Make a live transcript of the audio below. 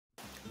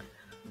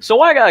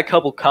So I got a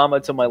couple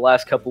comments on my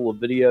last couple of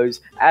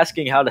videos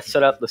asking how to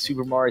set up the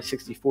Super Mario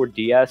 64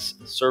 DS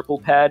circle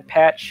pad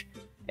patch,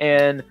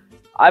 and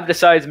I've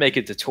decided to make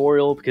a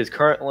tutorial because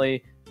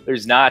currently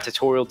there's not a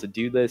tutorial to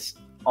do this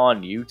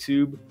on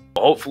YouTube.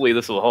 Hopefully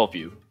this will help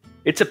you.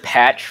 It's a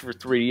patch for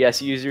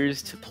 3DS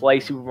users to play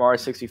Super Mario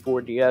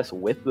 64 DS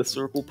with the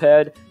circle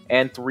pad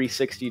and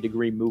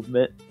 360-degree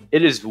movement.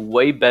 It is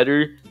way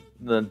better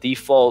than the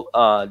default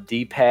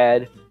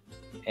D-pad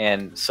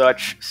and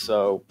such,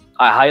 so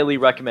I highly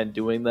recommend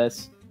doing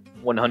this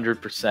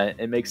 100%.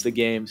 It makes the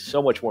game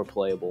so much more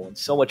playable and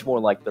so much more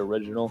like the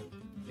original.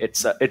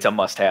 It's a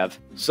must-have.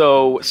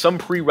 So some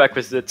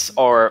prerequisites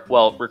are,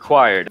 well,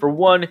 required. For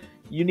one,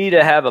 you need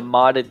to have a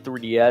modded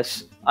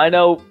 3DS. I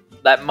know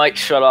that might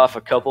shut off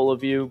a couple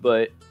of you,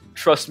 but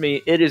trust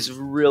me, it is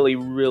really,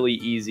 really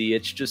easy.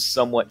 It's just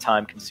somewhat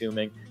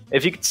time-consuming.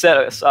 If you could set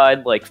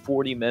aside like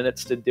 40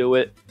 minutes to do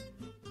it,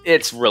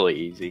 it's really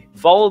easy.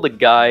 Follow the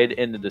guide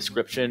in the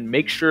description.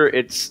 Make sure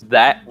it's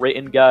that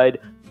written guide.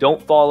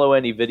 Don't follow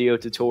any video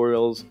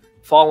tutorials.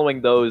 Following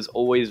those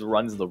always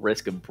runs the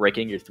risk of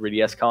breaking your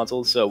 3DS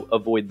console, so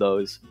avoid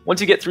those.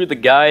 Once you get through the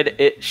guide,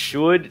 it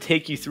should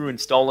take you through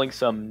installing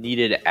some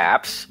needed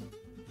apps.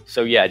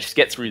 So yeah, just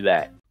get through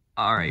that.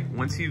 Alright,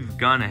 once you've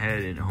gone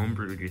ahead and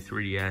homebrewed your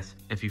 3DS,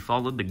 if you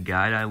followed the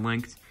guide I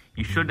linked,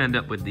 you should end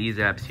up with these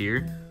apps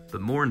here.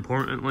 But more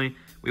importantly,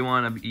 we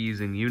want to be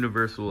using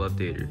Universal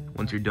Updater.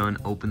 Once you're done,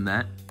 open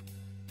that.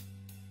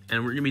 And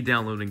we're going to be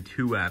downloading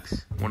two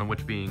apps, one of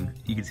which being,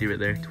 you can see right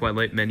there,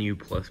 Twighlight Menu++.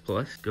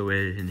 Go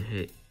ahead and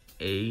hit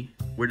A.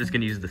 We're just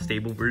going to use the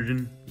stable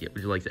version. Yeah,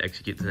 would you like to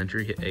execute this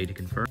entry? Hit A to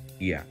confirm.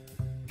 Yeah,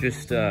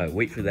 just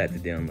wait for that to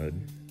download.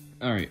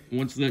 Alright,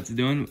 once that's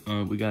done,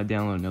 we got to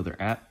download another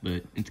app,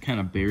 but it's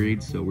kind of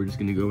buried, so we're just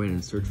going to go ahead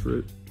and search for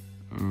it.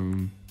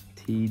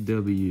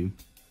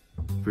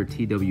 For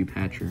TW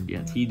Patcher.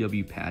 Yeah,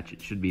 TW Patch,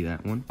 it should be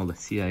that one. All the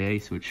CIA,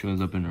 so it shows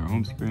up in our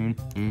home screen.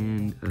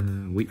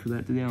 And wait for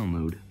that to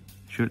download.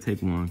 Shouldn't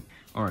take long.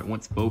 Alright,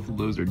 once both of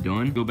those are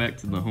done, go back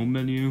to the home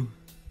menu.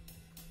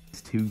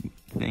 It's two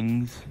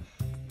things.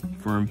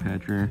 Firm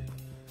Patcher,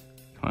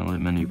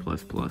 Twighlight Menu++.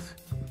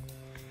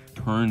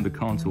 Turn the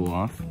console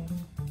off.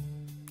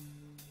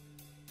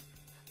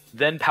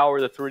 Then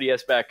power the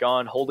 3DS back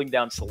on, holding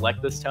down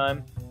select this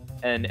time.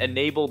 And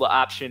enable the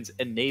options,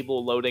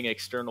 enable loading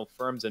external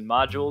firms and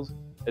modules,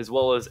 as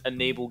well as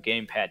enable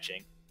game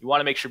patching. You want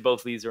to make sure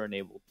both of these are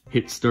enabled.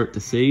 Hit start to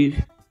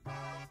save,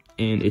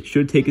 and it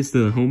should take us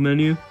to the home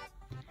menu.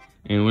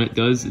 And when it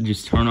does,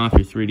 just turn off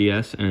your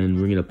 3DS, and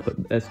we're going to put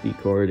the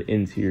SD card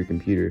into your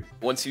computer.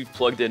 Once you've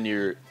plugged in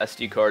your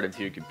SD card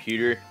into your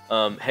computer,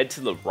 head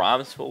to the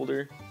ROMs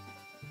folder,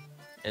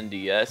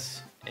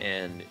 NDS,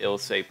 and it'll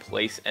say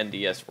place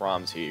NDS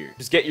ROMs here.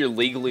 Just get your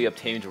legally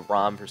obtained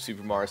ROM for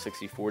Super Mario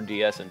 64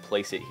 DS and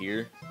place it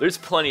here. There's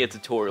plenty of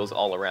tutorials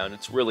all around.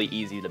 It's really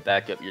easy to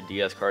back up your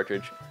DS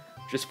cartridge.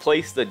 Just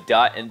place the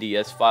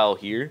 .nds file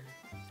here,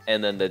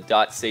 and then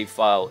the .save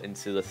file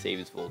into the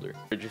saves folder.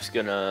 We're just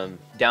gonna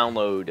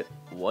download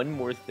one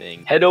more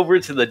thing. Head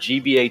over to the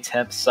GBA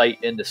temp site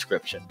in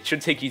description. It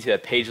should take you to a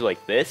page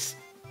like this,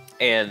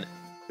 and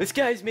this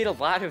guy's made a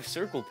lot of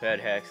circle pad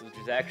hacks, which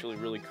is actually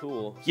really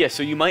cool. Yeah,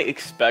 so you might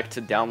expect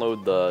to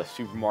download the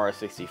Super Mario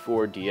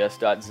 64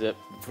 DS.zip.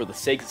 For the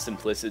sake of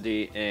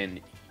simplicity and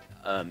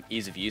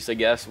ease of use, I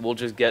guess, we'll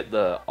just get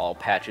the all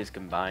patches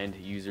combined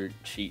user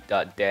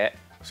cheat.dat.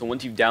 So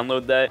once you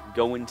download that,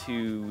 go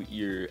into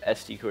your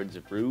SD card's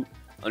root,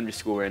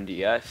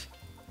 _NDS,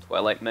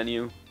 Twighlight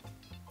menu,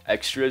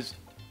 extras.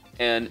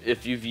 And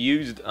if you've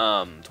used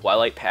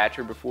Twighlight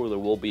Patcher before, there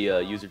will be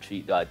a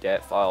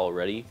usercheat.dat file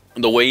already.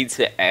 The way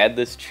to add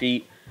this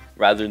cheat,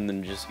 rather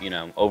than just,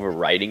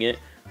 overwriting it,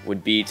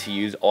 would be to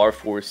use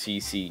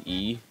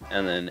R4CCE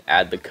and then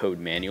add the code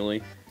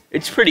manually.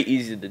 It's pretty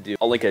easy to do.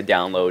 I'll link a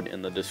download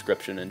in the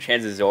description, and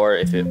chances are,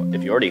 if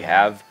you already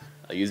have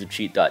a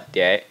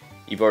usercheat.dat,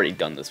 you've already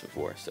done this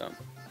before. So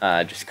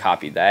just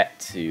copy that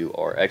to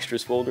our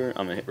extras folder.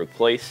 I'm gonna hit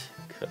replace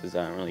because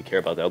I don't really care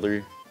about the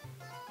other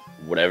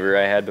whatever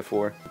I had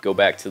before. Go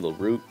back to the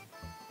root,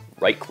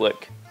 right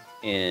click,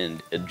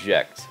 and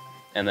eject,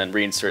 and then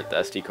reinsert the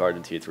SD card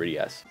into your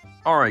 3DS.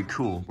 Alright,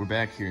 cool, we're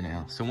back here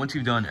now. So once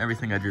you've done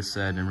everything I just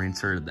said and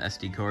reinserted the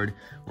SD card,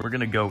 we're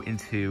gonna go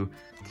into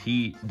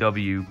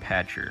TW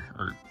Patcher,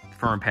 or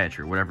Firm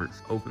Patcher, whatever it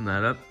is. Open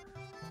that up,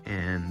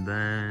 and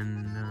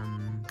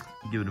then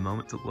give it a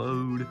moment to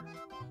load.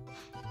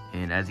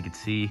 And as you can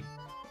see,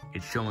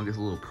 it's showing us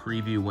a little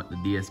preview of what the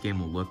DS game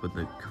will look with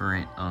the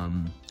current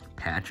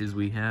patches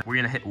we have. We're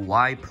gonna hit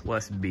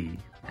Y+B,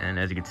 and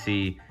as you can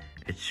see,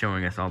 it's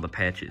showing us all the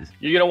patches.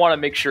 You're gonna wanna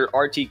make sure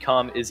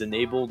RTCOM is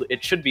enabled.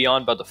 It should be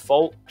on by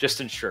default,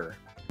 just ensure.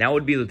 Now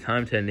would be the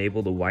time to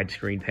enable the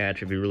widescreen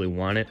patch if you really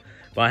want it,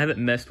 but I haven't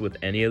messed with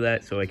any of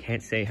that, so I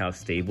can't say how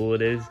stable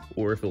it is,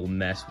 or if it will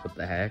mess with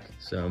the hack,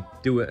 so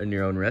do it on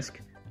your own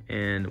risk.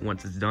 And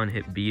once it's done,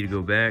 hit B to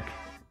go back,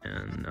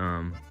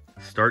 and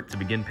start to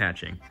begin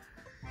patching.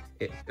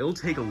 It'll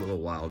take a little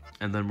while,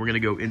 and then we're gonna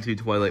go into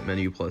Twighlight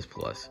Menu++.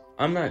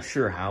 I'm not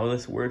sure how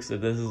this works,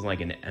 if this is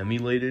like an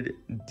emulated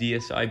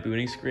DSi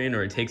booting screen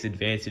or it takes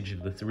advantage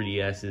of the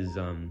 3DS's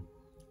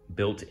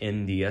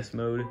built-in DS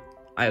mode.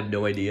 I have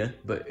no idea,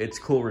 but it's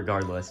cool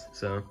regardless.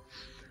 So,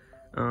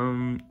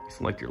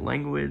 select your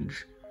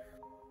language.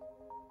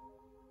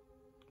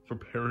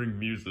 Preparing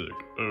music.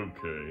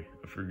 Okay,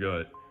 I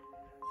forgot.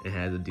 It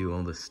had to do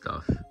all this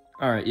stuff.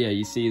 Alright, yeah,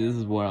 you see, this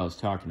is what I was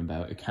talking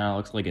about. It kind of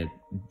looks like a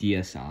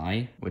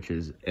DSi, which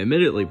is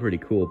admittedly pretty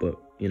cool,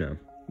 but, you know,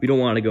 we don't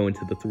want to go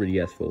into the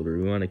 3DS folder.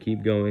 We want to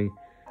keep going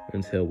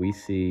until we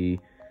see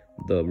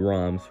the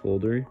ROMs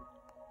folder.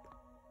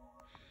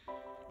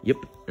 Yep,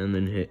 and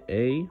then hit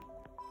A,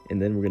 and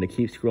then we're going to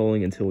keep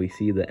scrolling until we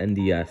see the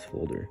NDS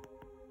folder.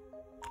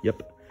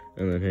 Yep,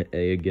 and then hit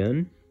A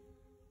again.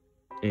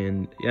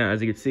 And yeah,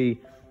 as you can see,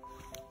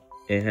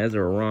 it has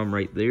our ROM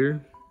right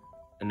there.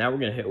 And now we're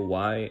going to hit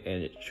Y,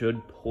 and it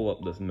should pull up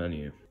this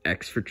menu.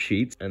 X for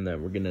cheats, and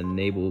then we're going to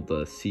enable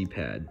the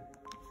C-pad.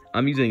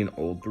 I'm using an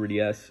old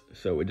 3DS,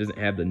 so it doesn't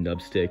have the nub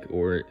stick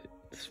or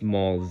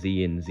small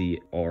Z and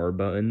ZR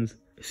buttons.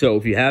 So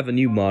if you have a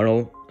new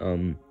model,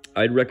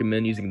 I'd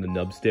recommend using the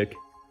nub stick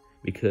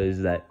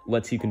because that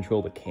lets you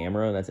control the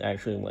camera, and that's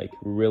actually like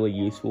really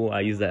useful.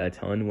 I use that a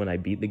ton when I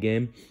beat the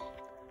game.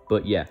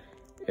 But yeah,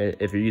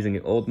 if you're using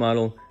an old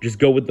model, just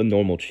go with the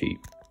normal cheat.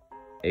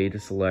 A to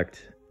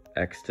select,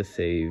 X to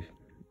save,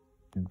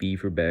 B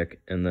for back,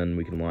 and then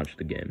we can launch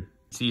the game.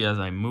 See, as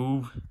I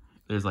move,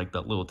 there's like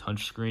that little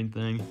touch screen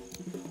thing.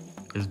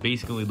 Because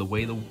basically the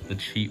way the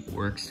cheat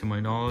works, to my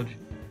knowledge,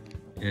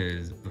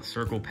 is the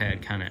circle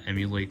pad kind of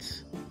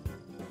emulates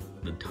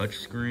the touch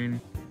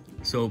screen.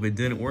 So if it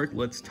didn't work,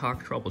 let's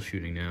talk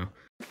troubleshooting now.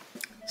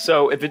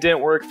 So if it didn't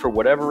work for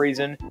whatever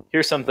reason,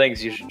 here's some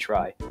things you should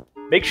try.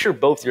 Make sure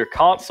both your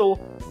console,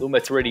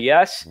 Luma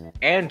 3DS,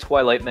 and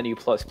Twighlight Menu++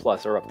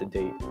 are up to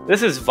date.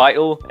 This is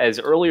vital as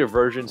earlier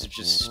versions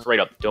just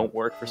straight up don't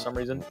work for some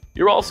reason.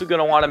 You're also going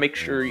to want to make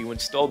sure you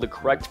install the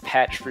correct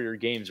patch for your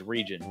game's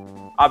region.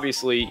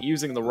 Obviously,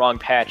 using the wrong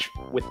patch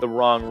with the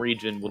wrong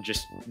region will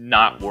just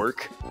not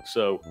work,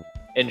 so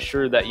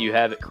ensure that you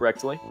have it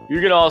correctly.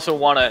 You're going to also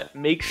want to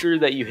make sure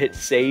that you hit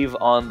save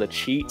on the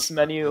cheats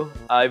menu.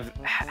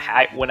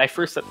 When I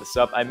first set this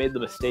up, I made the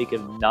mistake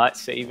of not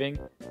saving,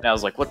 and I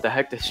was like, what the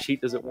heck, this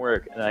cheat doesn't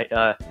work, and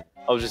I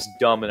was just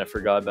dumb and I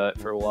forgot about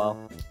it for a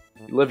while.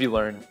 You live, you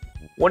learn.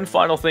 One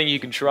final thing you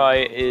can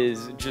try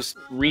is just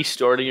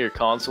restarting your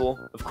console.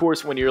 Of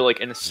course, when you're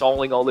like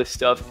installing all this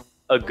stuff,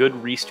 a good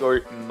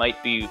restart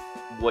might be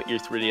what your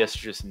 3DS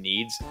just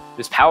needs.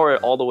 Just power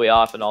it all the way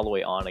off and all the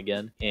way on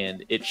again,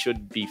 and it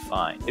should be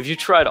fine. If you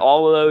tried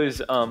all of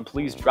those,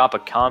 please drop a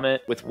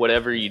comment with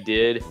whatever you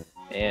did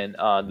and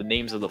the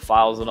names of the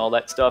files and all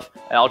that stuff,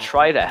 and I'll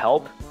try to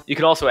help. You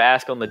can also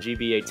ask on the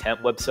GBA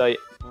temp website.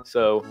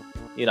 So,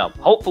 you know,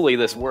 hopefully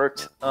this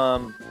worked.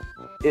 It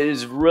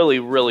is really,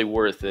 really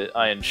worth it,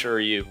 I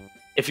assure you.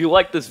 If you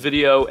like this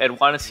video and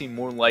want to see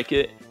more like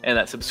it, and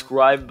that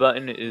subscribe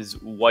button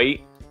is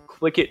white,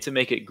 click it to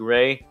make it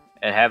gray,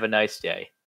 and have a nice day.